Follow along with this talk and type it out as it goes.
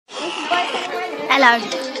Hello.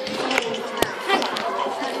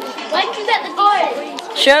 When did you get the goal?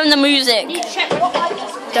 Show him the music.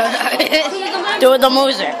 Don't know. Do the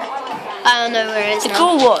music. I don't know where it is The now.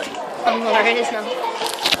 cool one. I don't know where it is now.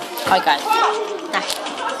 Okay. Nah.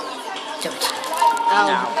 Do it. Oh.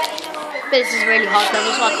 No. This is really hard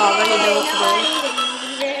level, so I can't really know what to do.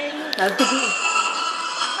 No.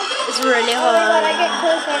 It's really hard.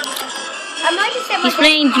 I might just say He's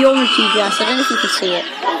playing Geometry Dash. I don't know if you can see it.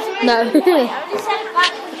 No.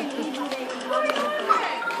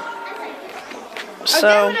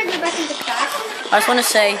 So, I just want to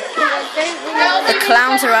say, the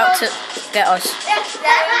clowns are out to get us.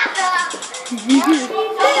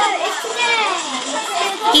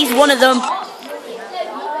 He's one of them.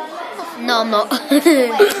 No, I'm not.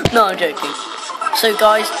 No, I'm joking. So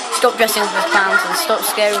guys, stop dressing up as clowns and stop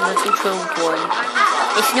scaring little children.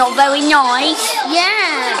 It's not very nice.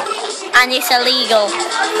 Yeah. And it's illegal.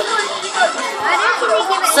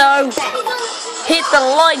 So, hit the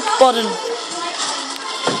like button.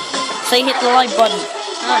 Say hit the like button.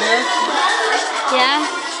 I don't know. Yeah.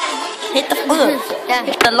 Hit the Yeah.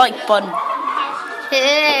 hit the like button.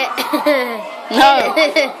 Yeah. No.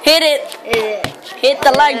 Hit it. Hit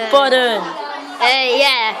the like button.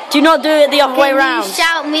 Yeah. Do not do it the other way Can around. you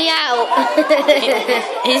shout me out?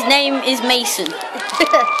 His name is Mason.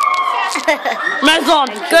 Mason,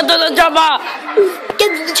 get to the chopper. Get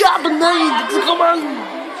to the job, man. Come on.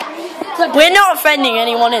 We're not offending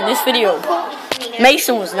anyone in this video.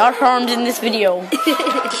 Mason was not harmed in this video.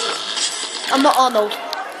 I'm not Arnold.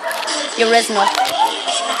 You're Reznor.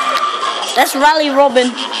 Let's rally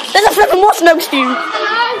Robin. There's a flippin' wasp next to you.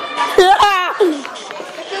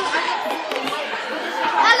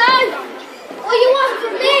 Hello! What you want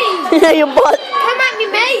from me? Your butt. Come at me,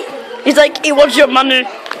 mate! He's like, he wants your money.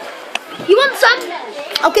 You want some?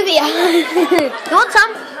 I'll give it you. You want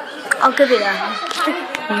some? I'll give it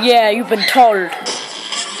you. Yeah, you've been told.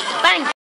 Thanks.